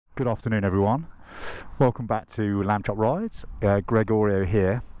Good afternoon everyone, welcome back to Lamb Chop Rides. Gregorio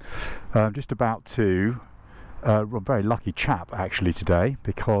here. Just about to I'm a very lucky chap actually today,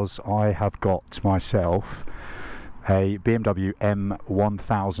 because I have got myself a BMW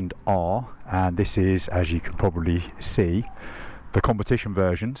M1000R, and this is, as you can probably see, the competition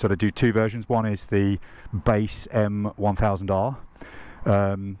version. So they do two versions. One is the base M1000R,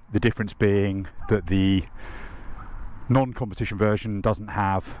 the difference being that the non-competition version doesn't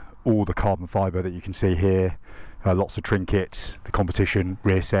have all the carbon fibre that you can see here, lots of trinkets. The competition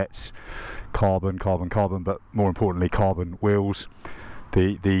rear sets carbon, but more importantly carbon wheels.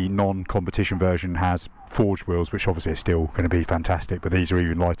 The non-competition version has forged wheels, which obviously are still going to be fantastic, but these are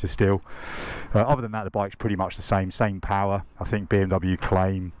even lighter still. Other than that, the bike's pretty much the same power. I think BMW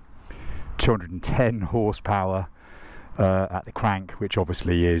claim 210 horsepower at the crank, which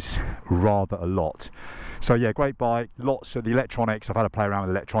obviously is rather a lot. So yeah, great bike. Lots of the electronics. I've had a play around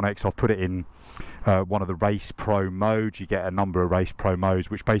with electronics. I've put it in one of the Race Pro modes. You get a number of Race Pro modes,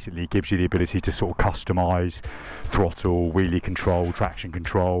 which basically gives you the ability to sort of customize throttle, wheelie control, traction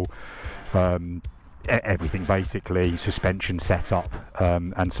control, everything basically, suspension setup,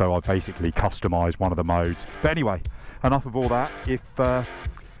 and so I basically customized one of the modes. But anyway, enough of all that. If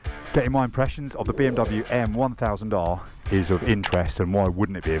getting my impressions of the BMW M1000R is of interest, and why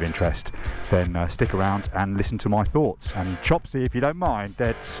wouldn't it be of interest, then stick around and listen to my thoughts. And Chopsy, if you don't mind,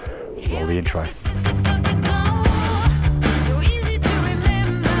 let's roll the intro.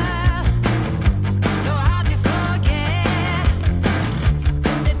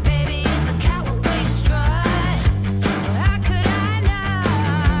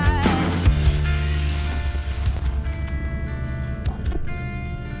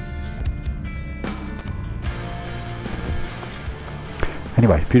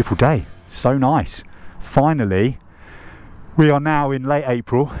 Anyway, beautiful day, so nice. Finally, we are now in late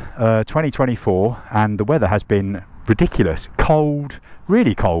April 2024, and the weather has been ridiculous. Cold,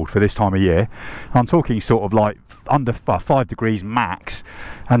 really cold for this time of year. I'm talking sort of like under 5 degrees max,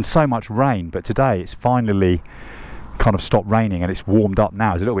 and so much rain. But today it's finally kind of stopped raining and it's warmed up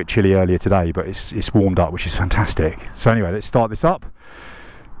now. It's a little bit chilly earlier today, but it's warmed up, which is fantastic. So anyway, let's start this up.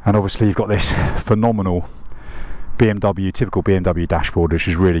 And obviously you've got this phenomenal typical BMW dashboard, which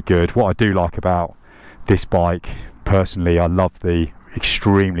is really good. What I do like about this bike personally, I love the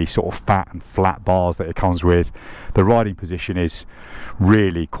extremely sort of fat and flat bars that it comes with. The riding position is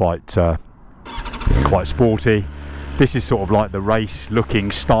really quite sporty. This is sort of like the race looking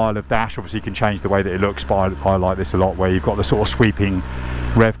style of dash. Obviously you can change the way that it looks, but I like this a lot, where you've got the sort of sweeping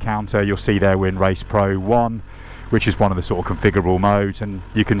rev counter. You'll see there we're in Race Pro 1, which is one of the sort of configurable modes, and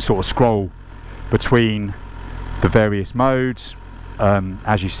you can sort of scroll between the various modes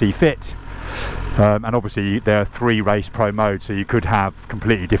as you see fit, and obviously there are 3 Race Pro modes, so you could have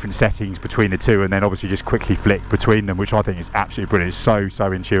completely different settings between the two, and then obviously just quickly flick between them, which I think is absolutely brilliant. It's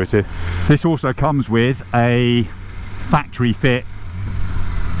so intuitive. This also comes with a factory fit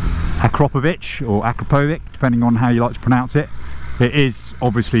Akrapovic, or Akrapovic, depending on how you like to pronounce it. It is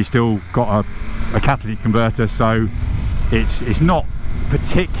obviously still got a catalytic converter, so it's not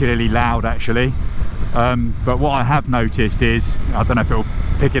particularly loud actually. But what I have noticed is, I don't know if it'll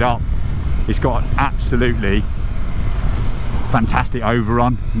pick it up, it's got absolutely fantastic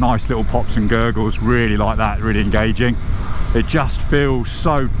overrun, nice little pops and gurgles, really like that, really engaging. It just feels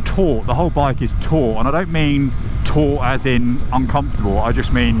so taut. The whole bike is taut, and I don't mean taut as in uncomfortable, I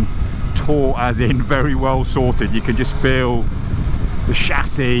just mean taut as in very well sorted. You can just feel the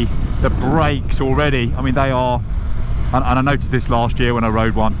chassis, the brakes already. I mean, they are, and I noticed this last year when I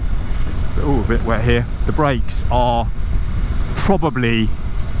rode one. Oh, a bit wet here. The brakes are probably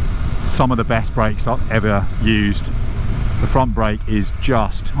some of the best brakes I've ever used. The front brake is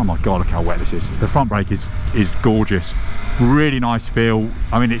just, oh my god, look how wet this is. The front brake is gorgeous, really nice feel.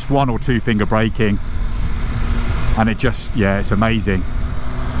 I mean, it's 1 or 2 finger braking, and it just, yeah, it's amazing.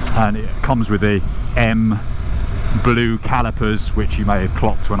 And it comes with the M blue calipers, which you may have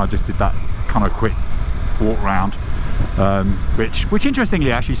clocked when I just did that kind of quick walk round. Which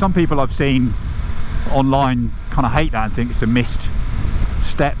interestingly, actually, some people I've seen online kind of hate that and think it's a missed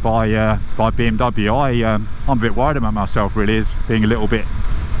step by BMW. I'm a bit worried about myself really, as being a little bit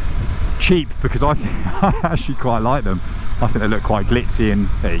cheap, because I actually quite like them. I think they look quite glitzy, and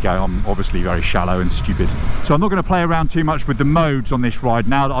there you go, I'm obviously very shallow and stupid. So I'm not going to play around too much with the modes on this ride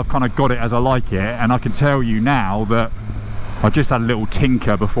now that I've kind of got it as I like it, and I can tell you now that I just had a little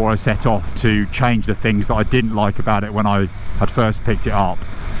tinker before I set off to change the things that I didn't like about it when I had first picked it up.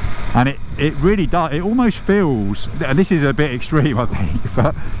 And it really does, it almost feels, and this is a bit extreme I think,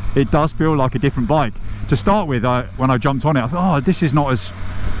 but it does feel like a different bike. To start with, when I jumped on it, I thought, oh, this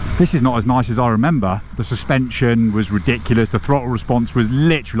This is not as nice as I remember. The suspension was ridiculous. The throttle response was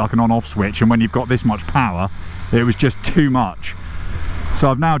literally like an on-off switch, and when you've got this much power, it was just too much.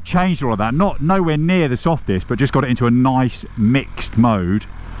 So I've now changed all of that, nowhere near the softest, but just got it into a nice mixed mode,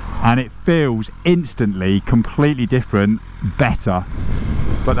 and it feels instantly completely different, better.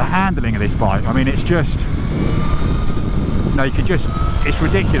 But the handling of this bike, I mean, it's just, you can just, it's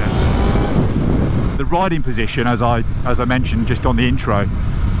ridiculous. The riding position, as I mentioned just on the intro,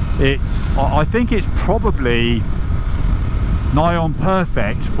 I think it's probably nigh on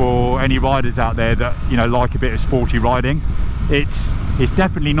perfect for any riders out there that like a bit of sporty riding. It's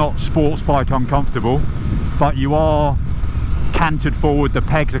definitely not sports bike uncomfortable, but you are cantered forward. The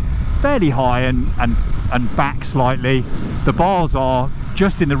pegs are fairly high and back slightly. The bars are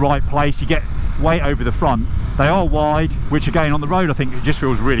just in the right place. You get weight over the front. They are wide, which again on the road I think it just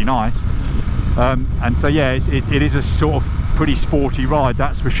feels really nice. And so yeah, it is a sort of pretty sporty ride,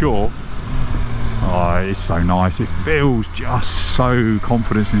 that's for sure. Oh, it's so nice. It feels just so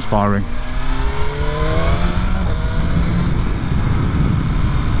confidence inspiring.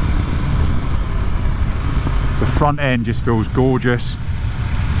 The front end just feels gorgeous.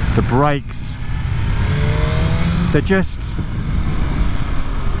 The brakes, they're just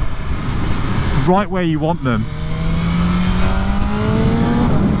right where you want them.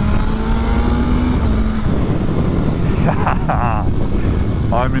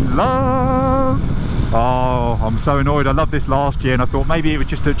 I'm in love. Oh, I'm so annoyed. I loved this last year and I thought maybe it was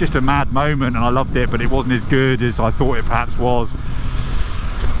just a mad moment and I loved it, but it wasn't as good as I thought it perhaps was.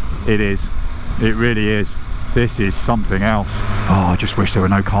 It is. It really is. This is something else. Oh, I just wish there were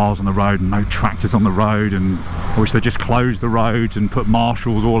no cars on the road and no tractors on the road, and I wish they just closed the roads and put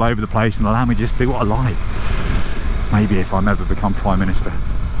marshals all over the place and allow me to just do what I like. Maybe if I'm ever become Prime Minister,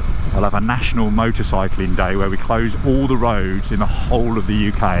 I'll have a national motorcycling day where we close all the roads in the whole of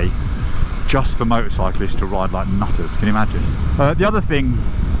the UK just for motorcyclists to ride like nutters. Can you imagine? The other thing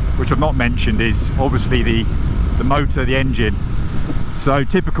which I've not mentioned is obviously the motor, the engine. So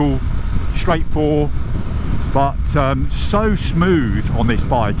typical straight four, but so smooth on this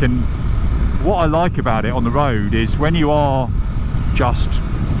bike. And what I like about it on the road is when you are just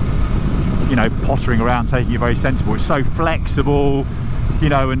pottering around, taking it very sensible, it's so flexible,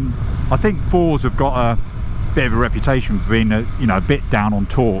 and I think fours have got a bit of a reputation for being a bit down on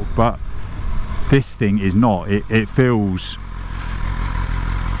torque, but this thing is not. It feels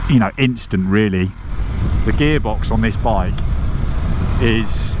instant really. The gearbox on this bike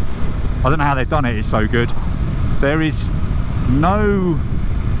is, I don't know how they've done it, it's so good. There is no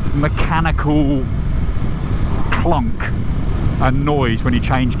mechanical clunk and noise when you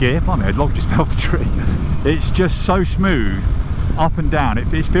change gear. Blimey, a log just fell off the tree. It's just so smooth up and down. It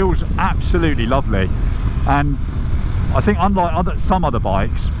feels absolutely lovely. And I think unlike some other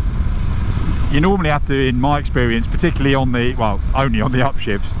bikes, you normally have to, in my experience, particularly on the, well, only on the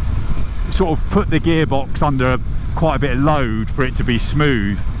upshifts, sort of put the gearbox under quite a bit of load for it to be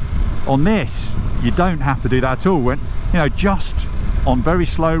smooth. On this, you don't have to do that at all. When just on very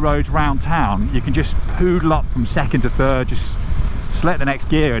slow roads around town, you can just poodle up from second to third, just select the next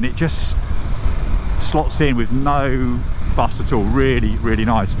gear, and it just slots in with no fuss at all. Really, really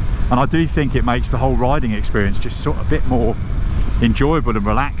nice. And I do think it makes the whole riding experience just sort of a bit more enjoyable and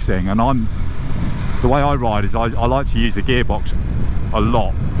relaxing. And the way I ride is I like to use the gearbox a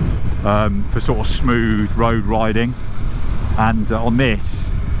lot for sort of smooth road riding. And on this,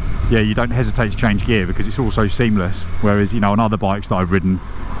 yeah, you don't hesitate to change gear because it's all so seamless. Whereas on other bikes that I've ridden,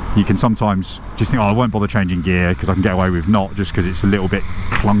 you can sometimes just think, oh, I won't bother changing gear because I can get away with not, just because it's a little bit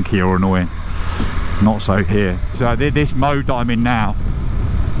clunky or annoying. Not so here. So this mode that I'm in now,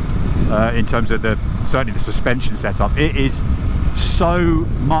 in terms of certainly the suspension setup, it is so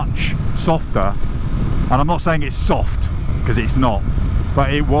much softer. And I'm not saying it's soft, because it's not,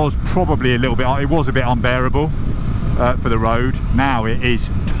 but it was probably it was a bit unbearable for the road. Now it is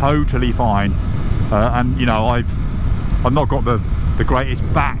totally fine. And I've not got the greatest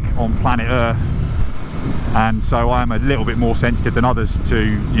back on planet Earth, and so I am a little bit more sensitive than others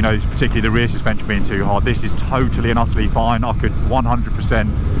to particularly the rear suspension being too hard. This is totally and utterly fine. I could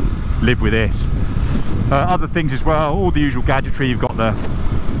 100% live with this. Other things as well, all the usual gadgetry. You've got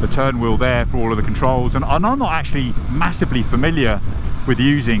the turn wheel there for all of the controls, and I'm not actually massively familiar with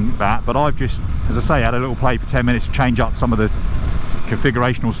using that, but I've just, as I say, had a little play for 10 minutes to change up some of the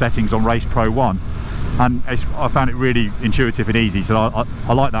configurational settings on Race Pro 1, and I found it really intuitive and easy, so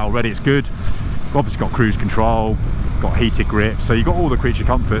I like that already. It's good. Obviously got cruise control, got heated grips, so you've got all the creature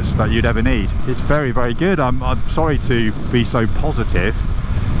comforts that you'd ever need. It's very, very good. I'm sorry to be so positive,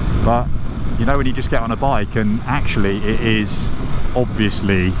 but when you just get on a bike and actually it is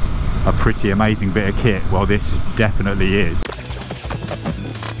obviously a pretty amazing bit of kit. Well, this definitely is.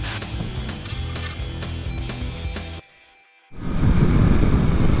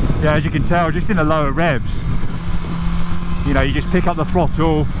 Yeah, as you can tell, just in the lower revs, you know, you just pick up the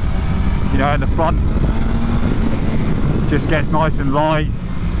throttle, you know, and the front just gets nice and light.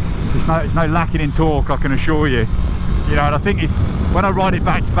 There's no lacking in torque, I can assure you. You know, and I think when I ride it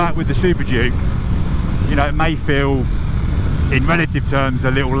back to back with the Super Duke, you know, it may feel in relative terms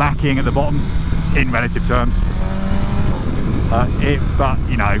a little lacking at the bottom, in relative terms, but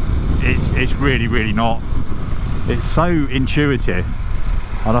you know, it's really not. It's so intuitive,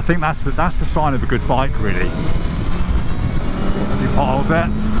 and I think that's the sign of a good bike, really. A few potholes there.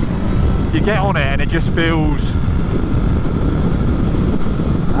 You get on it and it just feels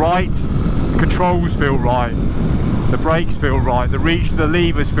right. The controls feel right, the brakes feel right, the reach to the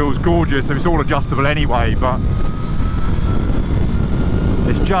levers feels gorgeous. So it's all adjustable anyway, but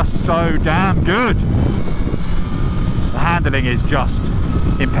it's just so damn good. The handling is just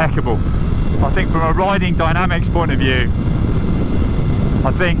impeccable. I think from a riding dynamics point of view,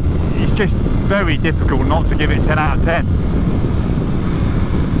 I think it's just very difficult not to give it 10 out of 10.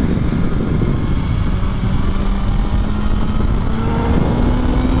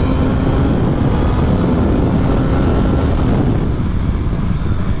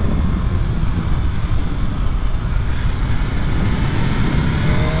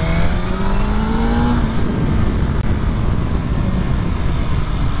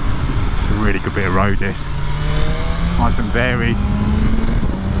 Good bit of road, this nice and varied.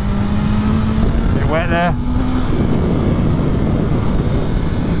 Bit wet there.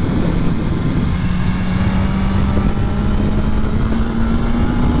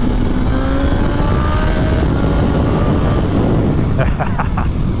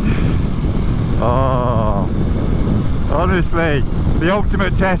 Oh, honestly, the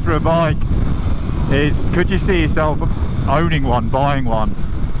ultimate test for a bike is, could you see yourself owning one, buying one?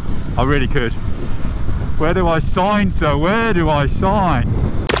 I really could. Where do I sign, sir? Where do I sign?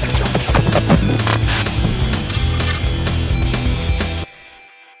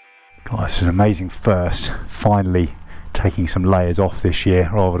 God, this is an amazing first. Finally taking some layers off this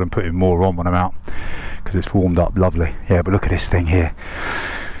year rather than putting more on when I'm out, because it's warmed up lovely. Yeah, but look at this thing here.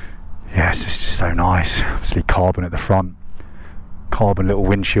 Yeah, it's just so nice. Obviously carbon at the front, carbon little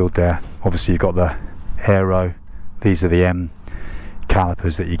windshield there. Obviously you've got the aero. These are the M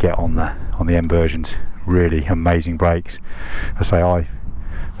calipers that you get on the M versions. Really amazing brakes. I say, I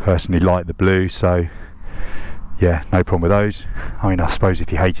personally like the blue, so yeah, no problem with those. I mean, I suppose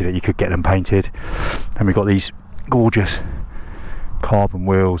if you hated it, you could get them painted. Then we've got these gorgeous carbon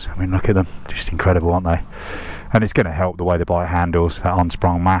wheels. I mean, look at them, just incredible, aren't they? And it's going to help the way the bike handles. That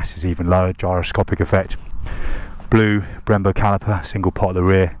unsprung mass is even lower, gyroscopic effect. Blue Brembo caliper, single pot at the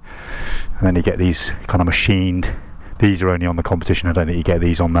rear, and then you get these kind of machined. These are only on the competition. I don't think you get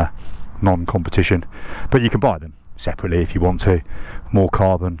these on the non-competition, but you can buy them separately if you want to. More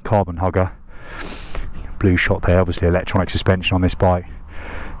carbon hugger, blue shot there, obviously electronic suspension on this bike,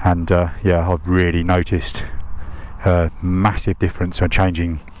 and yeah, I've really noticed a massive difference when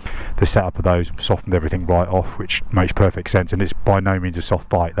changing the setup of those. Softened everything right off, which makes perfect sense, and it's by no means a soft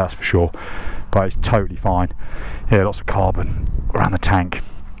bike, that's for sure, but it's totally fine. Yeah, lots of carbon around the tank.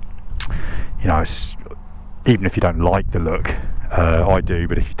 You know, it's, even if you don't like the look, I do,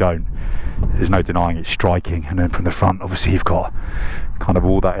 but if you don't, there's no denying it's striking. And then from the front, obviously you've got kind of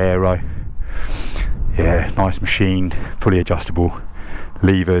all that aero. Yeah, nice machined, fully adjustable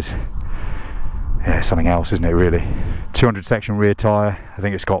levers. Yeah, something else, isn't it, really? 200 section rear tyre. I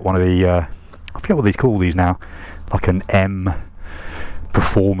think it's got one of the I forget what they call these now, like an M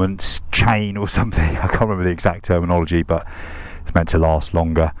performance chain or something. I can't remember the exact terminology, but it's meant to last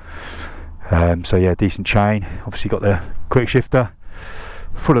longer. So yeah, decent chain. Obviously got the quick shifter,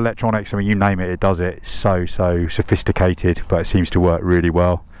 full electronics. I mean, you name it, it does it. It's so sophisticated, but it seems to work really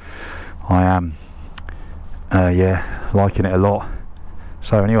well. I am yeah, liking it a lot.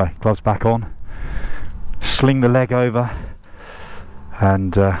 So anyway, gloves back on, sling the leg over,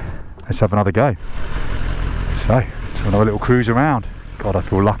 and let's have another go. So another little cruise around. God, I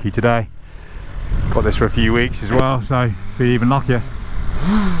feel lucky today. Got this for a few weeks as well, so feel even luckier.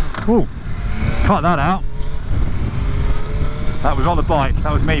 Ooh. Cut that out. That was on the bike,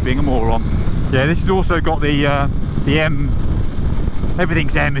 that was me being a moron. Yeah, this has also got the M,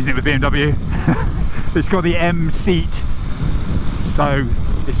 everything's M, isn't it, with BMW? It's got the M seat, so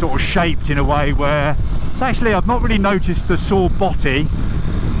it's sort of shaped in a way where it's actually, I've not really noticed the sore body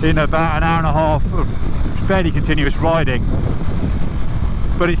in about an hour and a half of fairly continuous riding.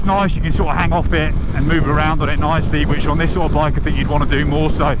 but it's nice. You can sort of hang off it and move around on it nicely, which on this sort of bike I think you'd want to do more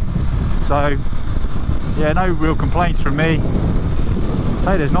so. So yeah, no real complaints from me. I'd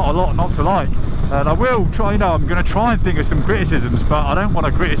say there's not a lot not to like, and I will try, you know, I'm going to try and think of some criticisms, but I don't want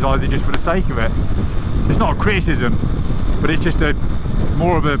to criticise it just for the sake of it. It's not a criticism, but it's just a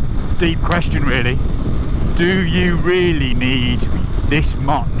more of a deep question really. Do you really need this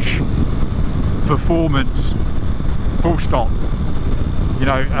much performance, full stop? You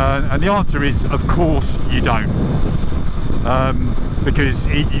know, and the answer is of course you don't, because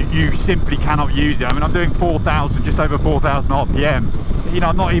you simply cannot use it. I mean, I'm doing 4,000, just over 4,000 RPM. You know,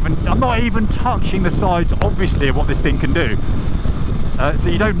 I'm not even touching the sides obviously of what this thing can do, so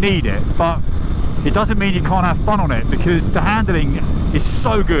you don't need it, but it doesn't mean you can't have fun on it, because the handling is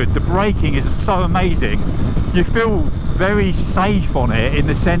so good, the braking is so amazing. You feel very safe on it in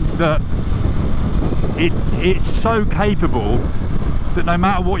the sense that it's so capable that no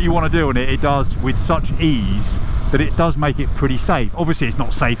matter what you want to do on it, it does with such ease that it does make it pretty safe. Obviously it's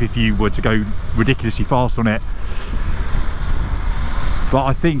not safe if you were to go ridiculously fast on it, but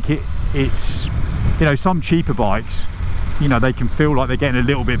I think it's, you know, some cheaper bikes, you know, they can feel like they're getting a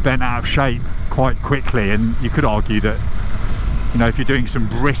little bit bent out of shape quite quickly, and you could argue that, you know, if you're doing some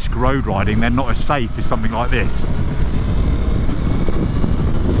brisk road riding, they're not as safe as something like this.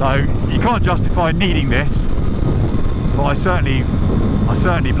 So you can't justify needing this, but I certainly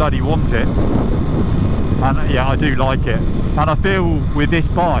bloody want it, and yeah, I do like it. And I feel with this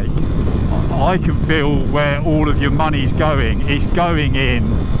bike, I can feel where all of your money's going. It's going in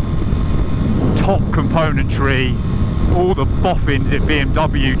top componentry, all the boffins at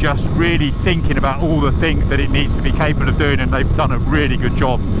BMW, just really thinking about all the things that it needs to be capable of doing, and they've done a really good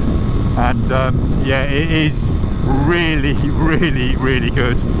job. And yeah, it is really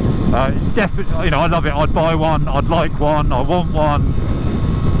good. It's definitely, you know, I love it. I'd buy one, I'd like one, I want one,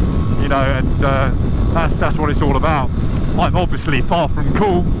 you know, and that's what it's all about. I'm obviously far from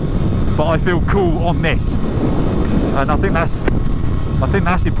cool, but I feel cool on this, and I think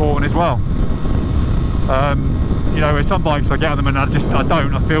that's important as well. You know, with some bikes I get on them and I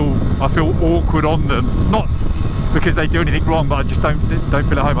feel awkward on them, not because they do anything wrong, but I just don't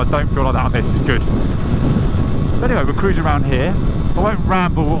feel at home. I don't feel like that on this. It's good. So anyway, we'll cruise around here. I won't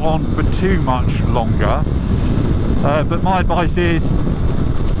ramble on for too much longer, but my advice is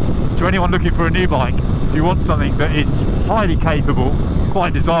to anyone looking for a new bike, if you want something that is highly capable,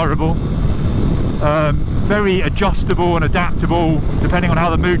 quite desirable, very adjustable and adaptable depending on how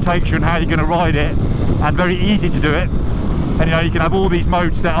the mood takes you and how you're going to ride it, and very easy to do it, and you know, you can have all these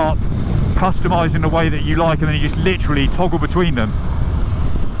modes set up, customise in the way that you like, and then you just literally toggle between them.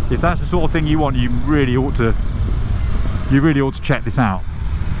 If that's the sort of thing you want, you really ought to check this out.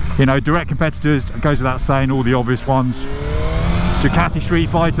 You know, direct competitors, it goes without saying, all the obvious ones. Ducati Street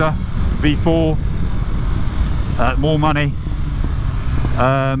Fighter V4, more money,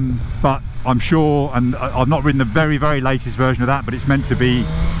 but I'm sure, and I've not ridden the very latest version of that, but it's meant to be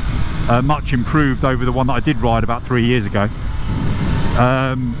much improved over the one that I did ride about 3 years ago.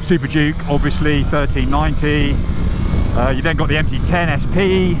 Super Duke, obviously, 1390. You then got the MT10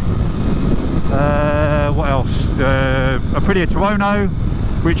 SP. What else? Aprilia Tuono,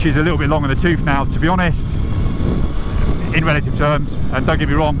 which is a little bit long in the tooth now, to be honest, in relative terms. And don't get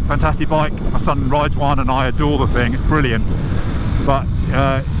me wrong, fantastic bike. My son rides one and I adore the thing. It's brilliant, but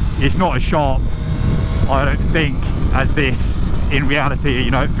it's not as sharp, I don't think, as this in reality.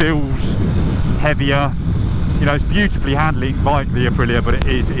 You know, it feels heavier. You know, it's beautifully handling bike, the Aprilia, but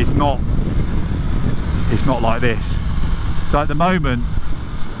it's not like this. So at the moment,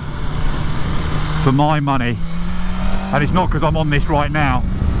 for my money, and it's not because I'm on this right now,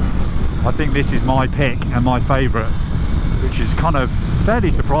 I think this is my pick and my favourite, which is kind of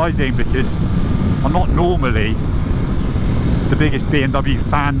fairly surprising because I'm not normally the biggest BMW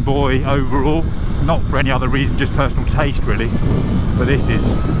fanboy overall, not for any other reason, just personal taste really, but this is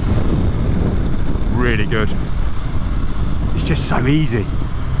really good. It's just so easy.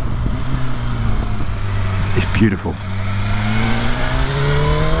 It's beautiful.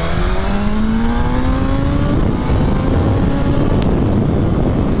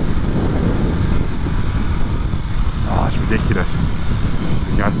 Oh, it's ridiculous.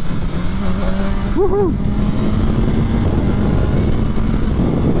 There we go. Woohoo!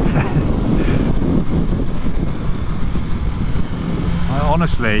 I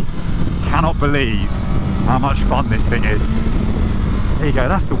honestly cannot believe how much fun this thing is. There you go,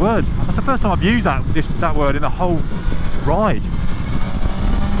 that's the word. That's the first time I've used that word in the whole ride.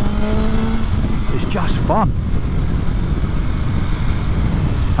 It's just fun.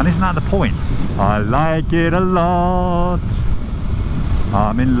 And isn't that the point? I like it a lot.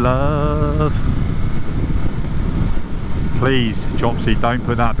 I'm in love. Please, Chopsy, don't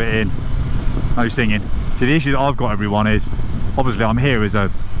put that bit in. No singing. See, the issue that I've got, everyone, is obviously I'm here as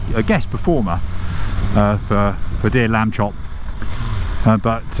a guest performer for dear Lamb Chop,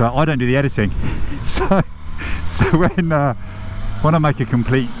 but I don't do the editing. so when I make a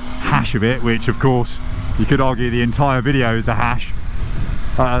complete hash of it, which of course you could argue the entire video is a hash,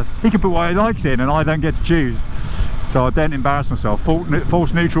 he can put what he likes in and I don't get to choose. So I don't embarrass myself.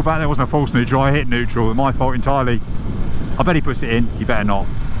 False neutral back there. Wasn't a false neutral, I hit neutral. My fault entirely. I bet he puts it in. He better not.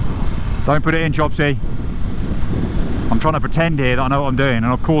 Don't put it in, Chopsy. I'm trying to pretend here that I know what I'm doing, and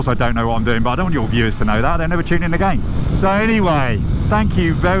of course I don't know what I'm doing, but I don't want your viewers to know that. They'll never tune in again. So anyway, thank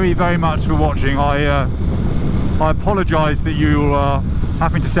you very, very much for watching. I apologise that you are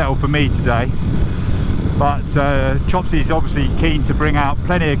having to settle for me today, but Chopsy's obviously keen to bring out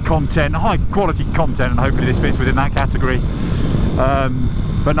plenty of content, high quality content, and hopefully this fits within that category.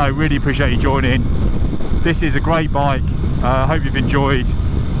 But no, really appreciate you joining. This is a great bike. I hope you've enjoyed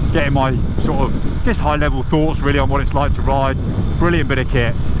getting my sort of just high level thoughts really on what it's like to ride. Brilliant bit of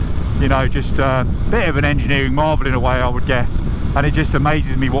kit, you know, just a bit of an engineering marvel in a way, I would guess, and it just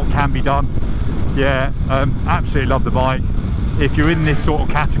amazes me what can be done. Yeah, absolutely love the bike. If you're in this sort of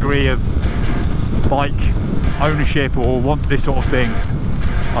category of bike ownership or want this sort of thing,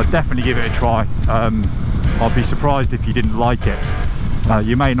 I'd definitely give it a try. I'd be surprised if you didn't like it.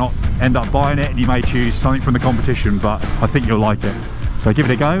 You may not end up buying it and you may choose something from the competition, but I think you'll like it. So give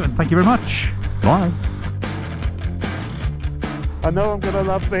it a go, and thank you very much. Bye. I know I'm going to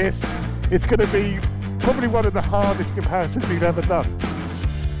love this. It's going to be probably one of the hardest comparisons we've ever done.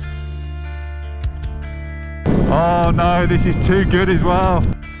 Oh no, this is too good as well.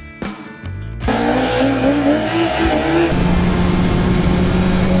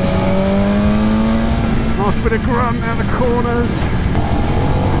 Nice bit of grunt out the corners.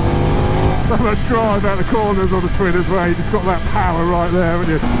 So much drive out the corners on the twin as well. You just got that power right there, haven't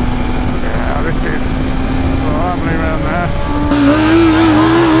you? Yeah, this is lovely around there.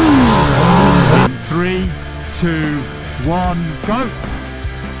 3, 2, 1, go!